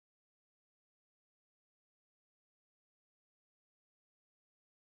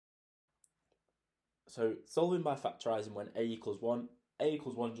So solving by factorising when a equals 1, a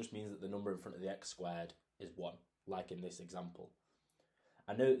equals 1 just means that the number in front of the x squared is 1, like in this example.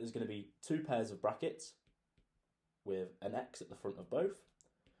 I know that there's going to be two pairs of brackets with an x at the front of both.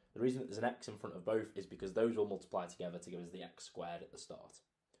 The reason that there's an x in front of both is because those will multiply together to give us the x squared at the start.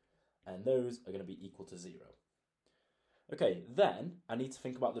 And those are going to be equal to 0. Okay, then I need to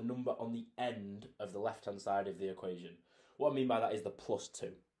think about the number on the end of the left-hand side of the equation. What I mean by that is the plus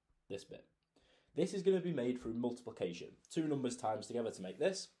 2, this bit. This is going to be made through multiplication. Two numbers times together to make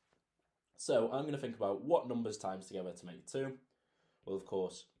this. So I'm going to think about what numbers times together to make 2. Well, of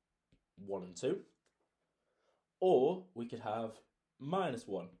course, 1 and 2. Or we could have minus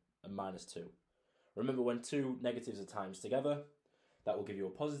 1 and minus 2. Remember, when two negatives are times together, that will give you a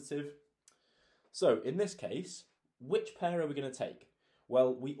positive. So in this case, which pair are we going to take?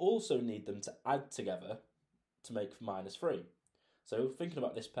 Well, we also need them to add together to make minus 3. So thinking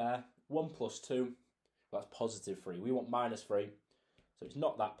about this pair, 1 plus 2, that's positive 3. We want minus 3, so it's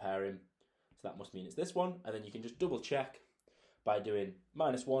not that pairing, so that must mean it's this one. And then you can just double check by doing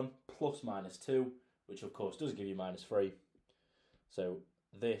minus 1 plus minus 2, which of course does give you minus 3. So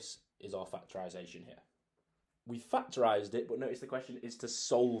this is our factorisation here. We factorised it, but notice the question is to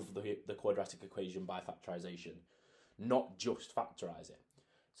solve the quadratic equation by factorisation, not just factorise it.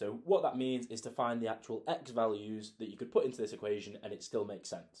 So what that means is to find the actual x values that you could put into this equation and it still makes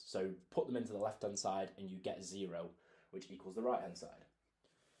sense. So put them into the left-hand side and you get 0, which equals the right-hand side.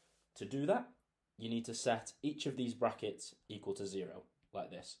 To do that, you need to set each of these brackets equal to 0,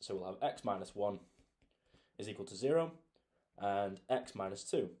 like this. So we'll have x minus 1 is equal to 0, and x minus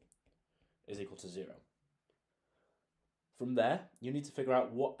 2 is equal to 0. From there, you need to figure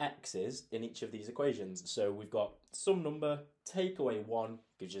out what x is in each of these equations. So we've got some number, take away 1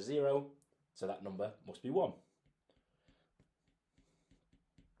 gives you 0, so that number must be 1.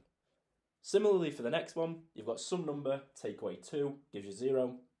 Similarly for the next one, you've got some number, take away 2 gives you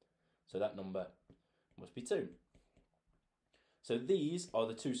 0, so that number must be 2. So these are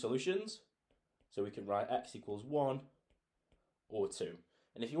the two solutions. So we can write x equals 1 or 2.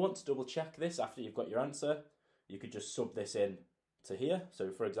 And if you want to double check this after you've got your answer, you could just sub this in to here.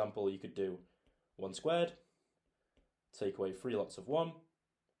 So for example, you could do 1 squared, take away 3 lots of 1,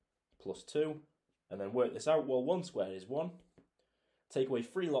 plus 2, and then work this out. Well, 1 squared is 1. Take away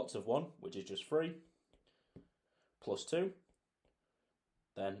 3 lots of 1, which is just 3, plus 2.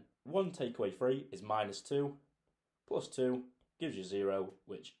 Then 1 take away 3 is minus 2, plus 2 gives you 0,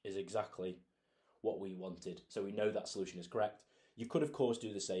 which is exactly what we wanted. So we know that solution is correct. You could, of course,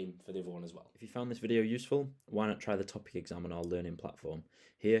 do the same for the other one as well. If you found this video useful, why not try the topic exam on our learning platform?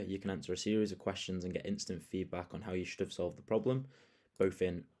 Here, you can answer a series of questions and get instant feedback on how you should have solved the problem, both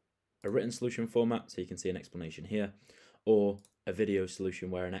in a written solution format, so you can see an explanation here, or a video solution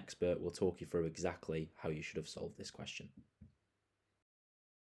where an expert will talk you through exactly how you should have solved this question.